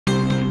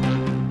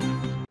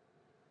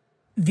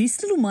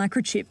This little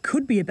microchip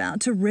could be about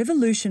to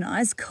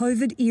revolutionise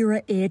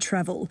COVID-era air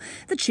travel.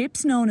 The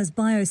chips, known as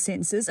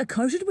biosensors, are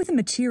coated with a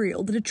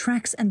material that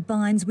attracts and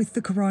binds with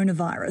the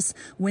coronavirus.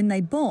 When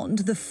they bond,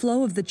 the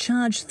flow of the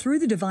charge through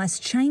the device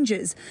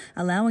changes,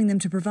 allowing them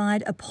to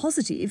provide a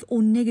positive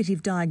or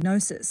negative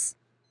diagnosis.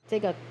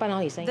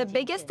 The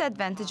biggest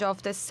advantage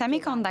of the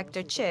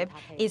semiconductor chip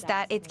is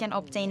that it can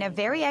obtain a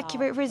very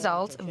accurate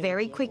result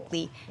very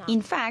quickly.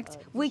 In fact,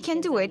 we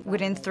can do it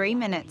within 3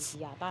 minutes.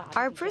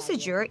 Our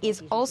procedure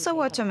is also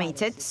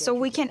automated, so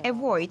we can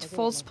avoid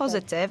false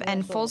positive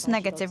and false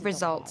negative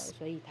results.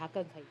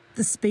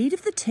 The speed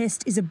of the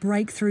test is a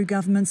breakthrough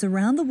governments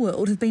around the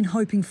world have been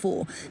hoping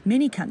for.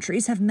 Many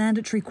countries have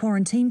mandatory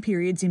quarantine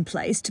periods in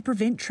place to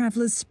prevent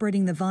travellers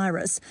spreading the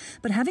virus.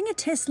 But having a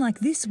test like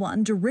this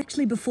one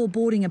directly before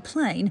boarding a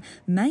plane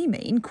may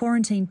mean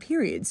quarantine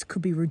periods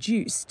could be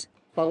reduced.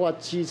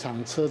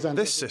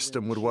 This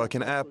system would work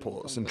in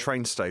airports and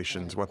train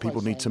stations where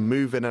people need to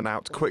move in and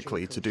out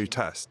quickly to do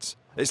tests.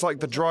 It's like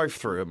the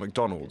drive-through at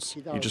McDonald's.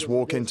 You just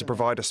walk in to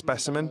provide a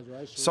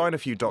specimen, sign a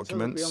few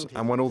documents,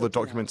 and when all the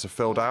documents are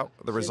filled out,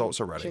 the results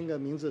are ready.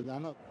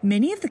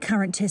 Many of the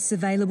current tests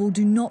available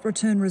do not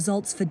return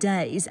results for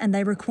days, and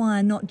they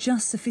require not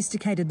just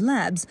sophisticated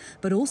labs,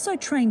 but also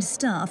trained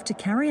staff to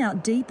carry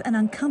out deep and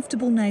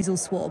uncomfortable nasal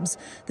swabs.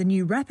 The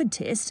new rapid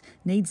test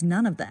needs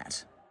none of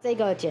that.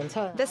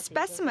 The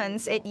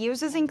specimens it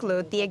uses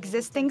include the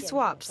existing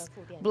swabs,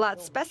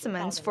 blood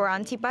specimens for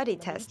antibody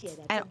tests,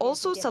 and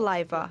also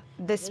saliva.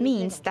 This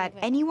means that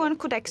anyone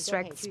could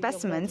extract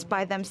specimens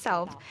by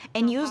themselves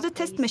and use the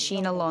test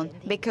machine alone,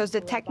 because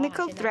the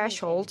technical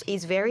threshold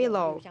is very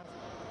low.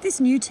 This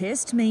new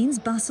test means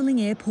bustling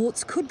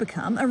airports could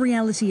become a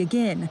reality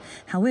again.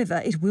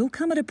 However, it will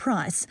come at a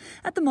price.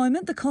 At the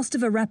moment, the cost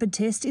of a rapid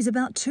test is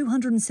about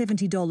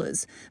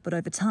 $270, but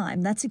over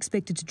time that's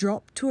expected to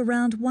drop to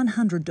around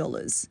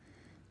 $100.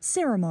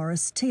 Sarah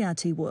Morice,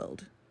 TRT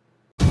World.